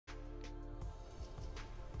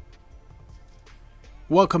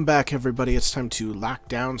Welcome back, everybody. It's time to lock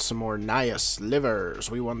down some more Naya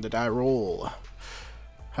Slivers. We won the die roll.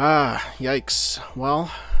 Yikes.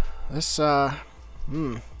 Well, this, it's a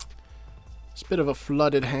bit of a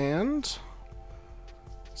flooded hand.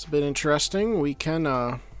 It's a bit interesting. We can,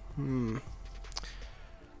 yeah,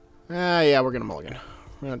 we're gonna mulligan.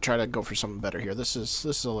 We're gonna try to go for something better here. This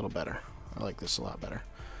is a little better. I like this a lot better.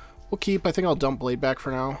 We'll keep. I think I'll dump Blade back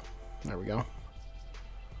for now. There we go.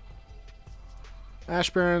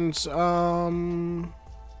 Ash Barrens, I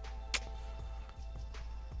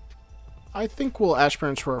think we'll Ash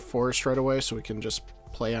Barrens for our forest right away so we can just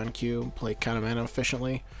play on cue, play kind of mana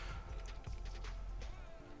efficiently.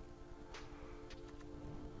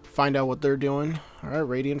 Find out what they're doing. Alright,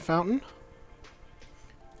 Radiant Fountain.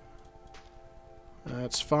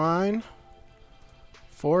 That's fine.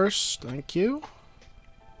 Forest, thank you.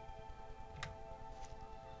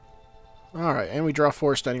 Alright, and we draw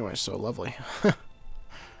forest anyway, so lovely.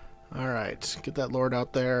 Alright, get that Lord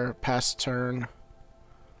out there, pass the turn.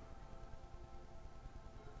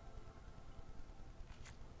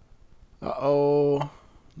 Uh-oh,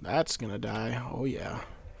 that's gonna die. Oh yeah.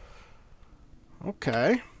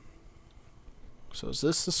 Okay. So is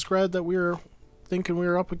this the spread that we were thinking we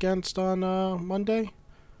were up against on Monday?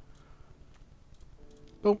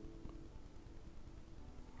 Boom.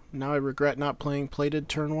 Now I regret not playing plated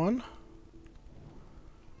turn 1.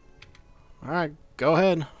 Alright, go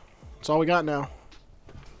ahead. That's all we got now.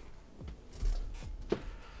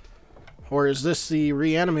 Or is this the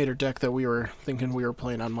Reanimator deck that we were thinking we were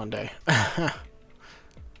playing on Monday?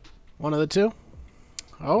 One of the two?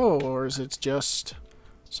 Oh, or is it just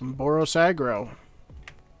some Boros Aggro?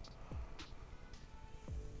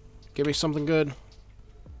 Give me something good.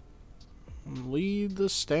 Lead the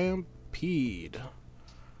Stampede.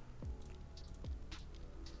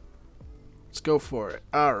 Let's go for it.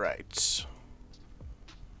 Alright.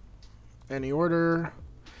 Any order.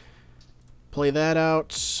 Play that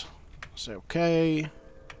out. Say okay.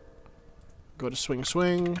 Go to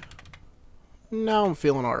swing. Now I'm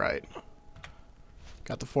feeling alright.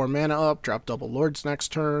 Got the 4 mana up. Drop double Lords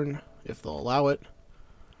next turn, if they'll allow it.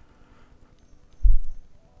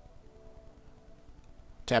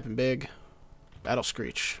 Tapping big. Battle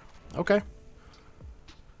Screech. Okay.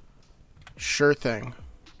 Sure thing.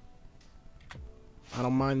 I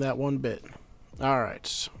don't mind that one bit.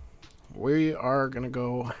 Alright. We are going to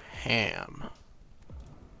go ham.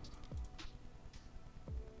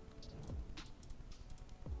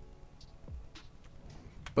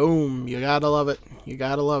 Boom. You gotta love it. You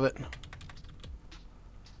gotta love it.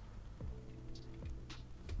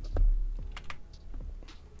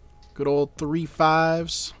 Good old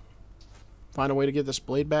 3/5s. Find a way to get this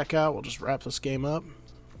blade back out. We'll just wrap this game up.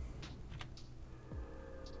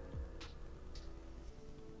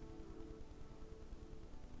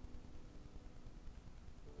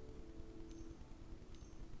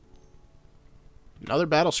 Another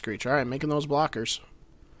Battle Screech. Alright, making those blockers.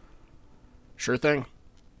 Sure thing.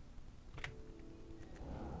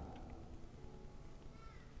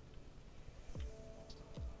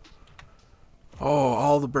 Oh,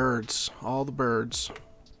 all the birds. All the birds.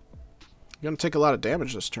 You're gonna take a lot of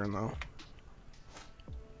damage this turn, though.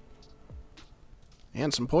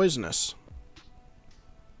 And some poisonous.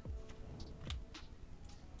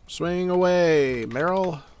 Swing away,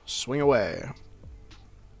 Meryl. Swing away.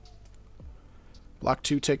 Block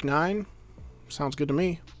 2, take 9. Sounds good to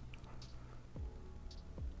me.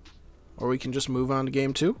 Or we can just move on to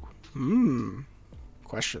game 2.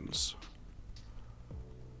 Questions.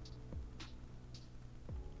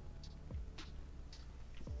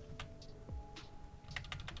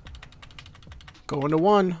 Going to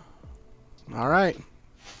 1. Alright.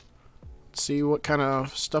 Let's see what kind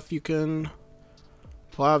of stuff you can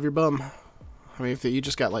pull out of your bum. I mean, if you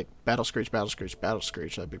just got like Battle Screech,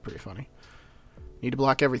 that'd be pretty funny. Need to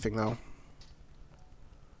block everything, though.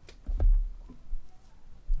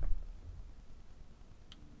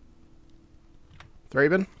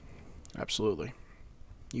 Thraben? Absolutely.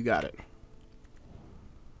 You got it.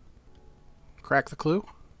 Crack the clue?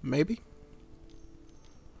 Maybe?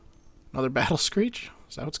 Another Battle Screech?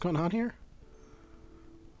 Is that what's going on here?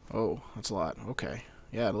 Oh, that's a lot. Okay.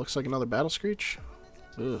 Yeah, it looks like another Battle Screech.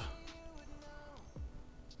 Ugh.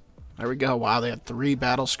 There we go. Wow, they had 3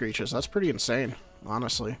 Battle Screeches. That's pretty insane,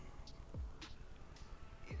 honestly.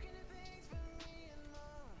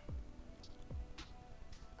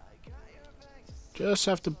 Just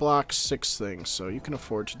have to block 6 things, so you can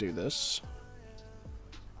afford to do this.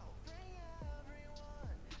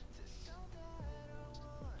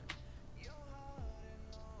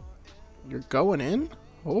 You're going in?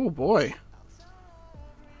 Oh boy.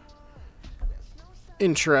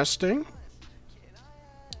 Interesting.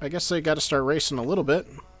 I guess they got to start racing a little bit.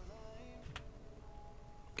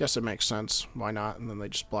 Guess it makes sense. Why not? And then they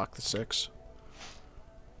just block the 6.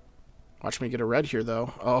 Watch me get a red here,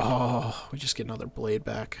 though. Oh, we just get another blade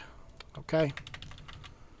back. Okay.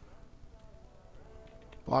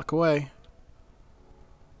 Block away.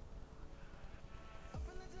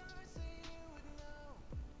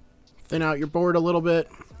 Thin out your board a little bit.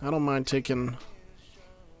 I don't mind taking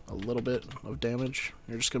a little bit of damage.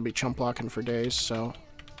 You're just going to be chump blocking for days, so...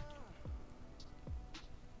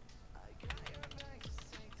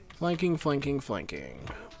 Flanking, flanking, flanking.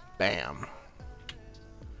 Bam.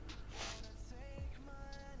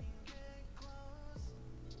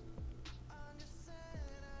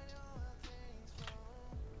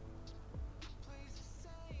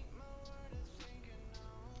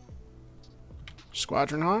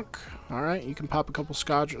 Squadron Hawk. Alright, you can pop a couple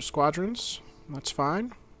squadrons. That's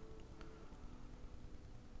fine.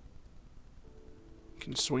 You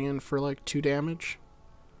can swing in for like 2 damage.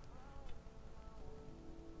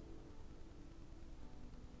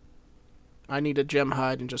 I need a gem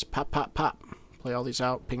hide and just pop, pop, pop. Play all these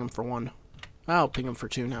out, ping them for 1. I'll ping them for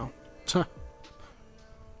 2 now.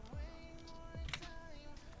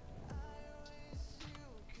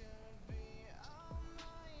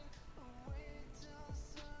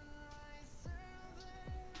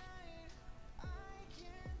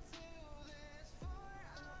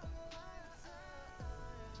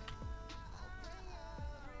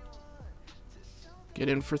 Get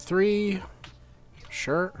in for 3.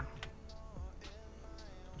 Sure.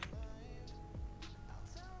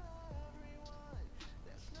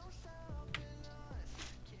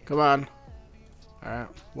 Come on. Alright,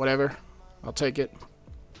 whatever. I'll take it.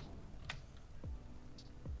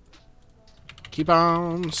 Keep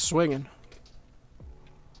on swinging.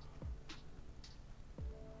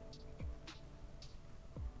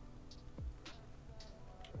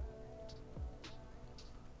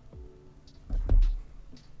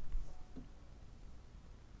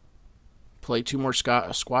 Play 2 more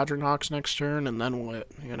Squadron Hawks next turn, and then what,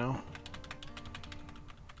 you know?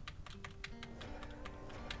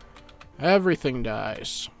 Everything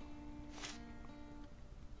dies.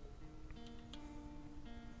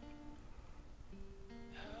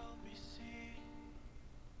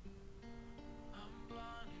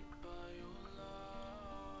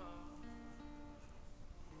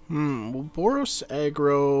 Will Boros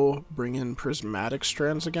aggro bring in prismatic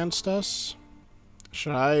strands against us?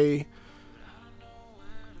 Should I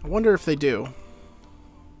wonder if they do.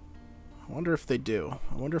 I wonder if they do.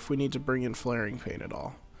 I wonder if we need to bring in Flaring Pain at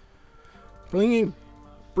all. Bring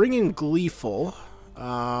in Gleeful.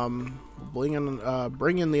 Bring in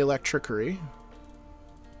the Electrickery.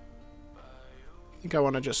 I think I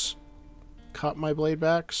want to just cut my blade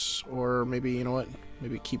backs, or maybe, you know what?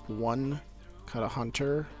 Maybe keep 1. Cut a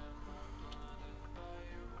Hunter.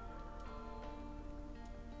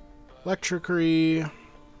 Electrickery.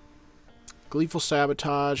 Gleeful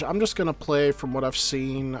Sabotage. I'm just gonna play from what I've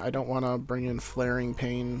seen. I don't want to bring in Flaring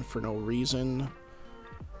Pain for no reason.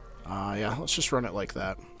 Yeah, let's just run it like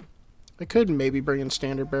that. I could maybe bring in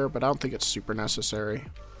Standard Bearer, but I don't think it's super necessary.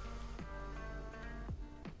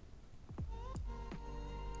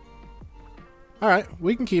 Alright,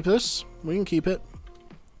 we can keep this. We can keep it.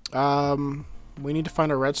 We need to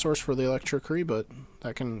find a red source for the Electrickery, but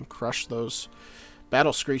that can crush those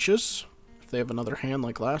Battle Screeches if they have another hand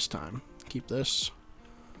like last time. Keep this.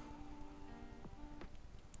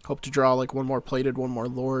 Hope to draw like 1 more Plated, 1 more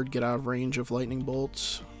Lord, get out of range of Lightning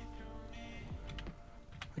Bolts.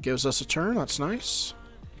 It gives us a turn, that's nice.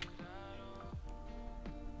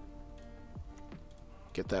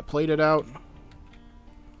 Get that Plated out.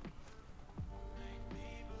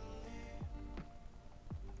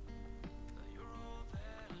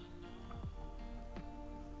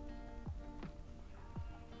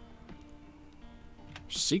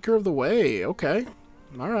 Seeker of the Way, okay.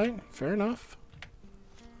 Alright, fair enough.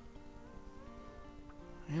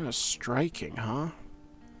 And a striking, huh?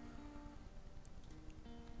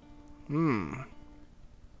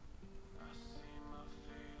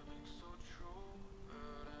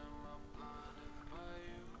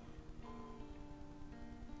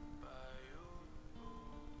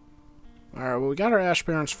 Alright, well, we got our Ash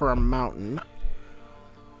Barrens for our mountain.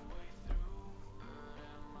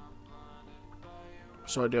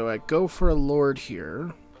 So do I go for a Lord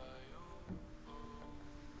here?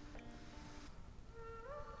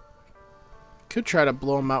 Could try to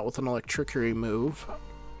blow them out with an Electrickery move.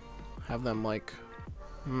 Have them like...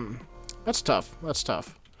 That's tough. That's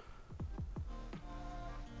tough.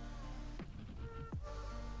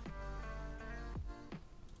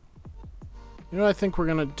 You know what I think we're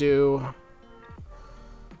gonna do?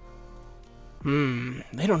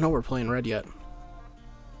 They don't know we're playing red yet.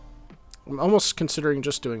 I'm almost considering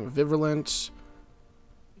just doing Virulent,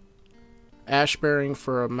 Ashbearing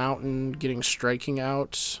for a mountain, getting Striking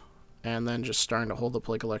out, and then just starting to hold up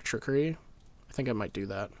like Electricity. I think I might do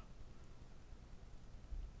that.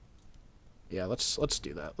 Yeah, let's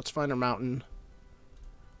do that. Let's find our mountain.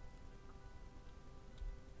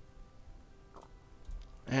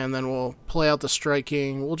 And then we'll play out the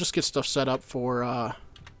Striking. We'll just get stuff set up for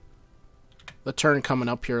the turn coming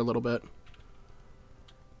up here a little bit.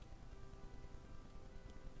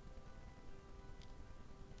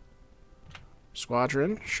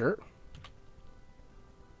 Squadron, sure.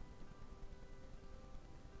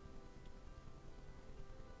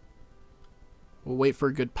 We'll wait for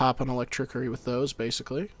a good pop on Electricity with those,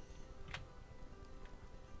 basically.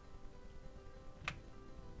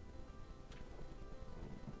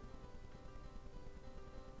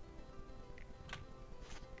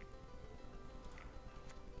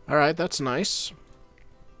 Alright, that's nice.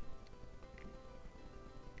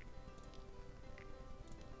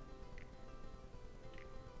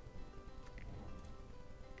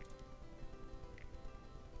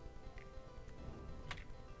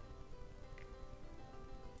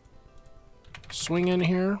 Swing in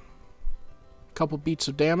here. Couple beats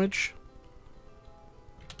of damage.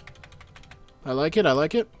 I like it, I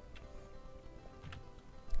like it.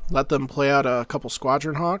 Let them play out a couple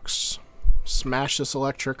Squadron Hawks. Smash this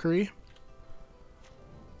Electricity.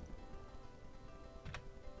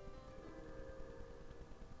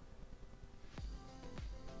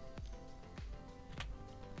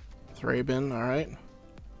 Thraben, alright.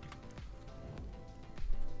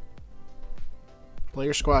 Play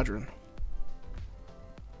your Squadron.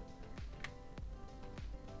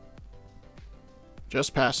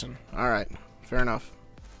 Just passing. Alright, fair enough.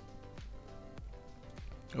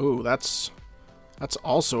 Ooh, that's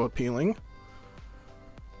also appealing.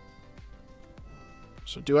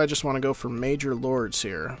 So do I just want to go for Major Lords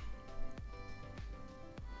here?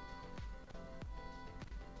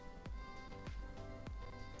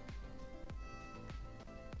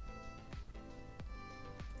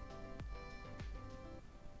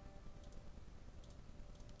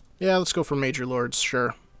 Yeah, let's go for Major Lords,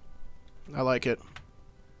 sure. I like it.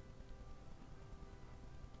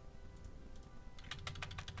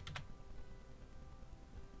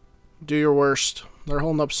 Do your worst. They're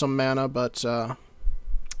holding up some mana, but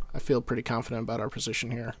I feel pretty confident about our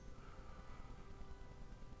position here.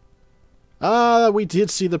 We did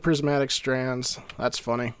see the Prismatic Strands. That's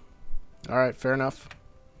funny. Alright, fair enough.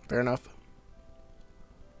 Fair enough.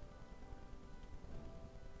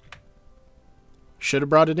 Should have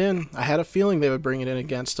brought it in. I had a feeling they would bring it in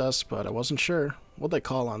against us, but I wasn't sure. What'd they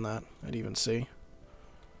call on that? I'd even see.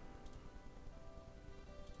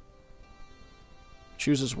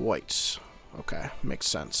 Chooses whites. Okay, makes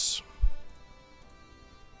sense.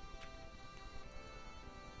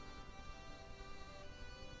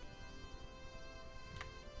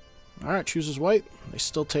 Alright, chooses white. They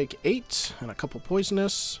still take 8 and a couple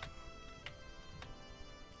poisonous.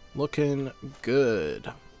 Looking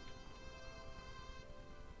good.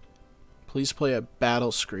 Please play a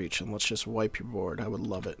Battle Screech and let's just wipe your board. I would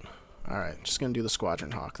love it. Alright, just gonna do the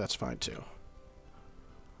Squadron Hawk. That's fine too.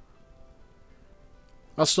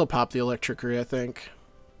 I'll still pop the Electricity, I think.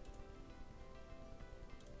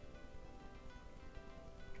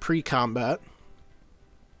 Pre-combat.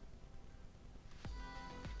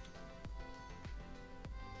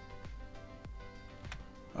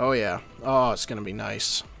 Oh yeah. Oh, it's gonna be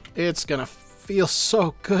nice. It's gonna feel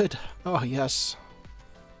so good. Oh yes.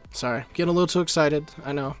 Sorry, getting a little too excited,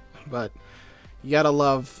 I know, but you gotta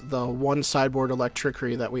love the one sideboard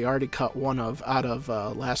Electricity that we already cut one of out of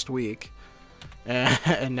last week.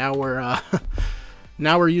 And now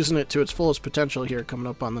we're using it to its fullest potential here coming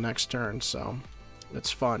up on the next turn, so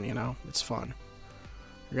it's fun, you know, it's fun.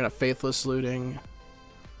 We're gonna Faithless Looting.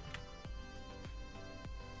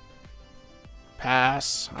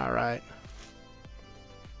 Pass, alright.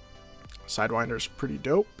 Sidewinder's pretty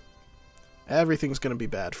dope. Everything's gonna be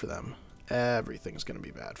bad for them. Everything's gonna be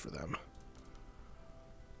bad for them.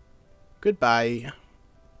 Goodbye.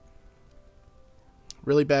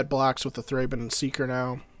 Really bad blocks with the Thraben and Seeker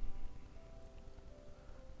now.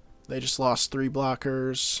 They just lost 3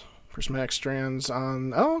 blockers. Prismatic Strands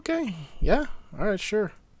on... Oh, okay. Yeah. Alright,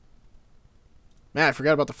 sure. Man, I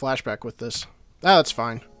forgot about the flashback with this. Ah, that's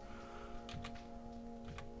fine.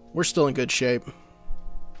 We're still in good shape.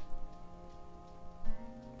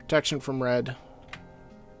 Protection from red.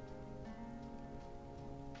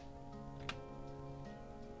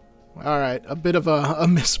 Alright, a bit of a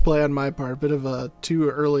misplay on my part. A bit of a too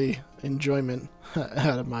early enjoyment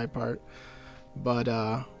out of my part. But,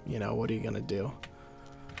 you know, what are you gonna do?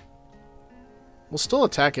 We'll still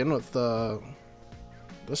attack in with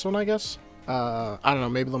this one, I guess. I don't know,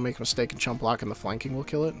 maybe they'll make a mistake and chump block and the flanking will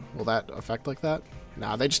kill it. Will that affect like that?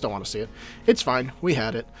 Nah, they just don't want to see it. It's fine. We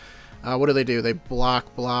had it. What do? They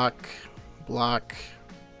block, block, block,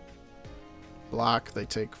 block. They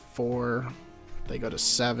take 4. They go to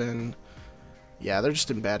 7. Yeah, they're just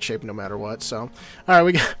in bad shape no matter what. So, all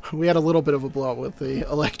right, we had a little bit of a blowout with the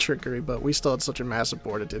electrickery, but we still had such a massive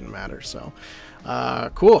board it didn't matter. So,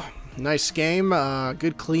 cool. Nice game.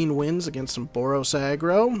 Good clean wins against some Boros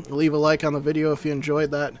aggro. Leave a like on the video if you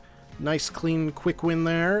enjoyed that nice clean quick win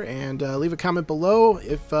there, and leave a comment below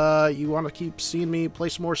if you want to keep seeing me play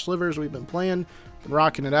some more Slivers. We've been playing, been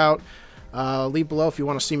rocking it out. Leave below if you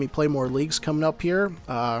want to see me play more leagues coming up here.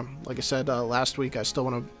 Like I said last week, I still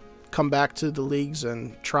want to come back to the leagues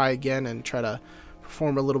and try again and try to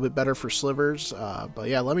perform a little bit better for Slivers. But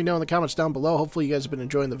yeah, let me know in the comments down below. Hopefully you guys have been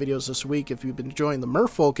enjoying the videos this week. If you've been enjoying the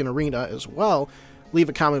Merfolk in Arena as well, leave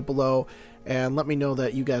a comment below and let me know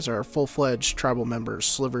that you guys are full-fledged tribal members,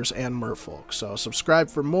 Slivers and Merfolk. So subscribe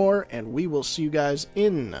for more, and we will see you guys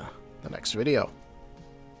in the next video.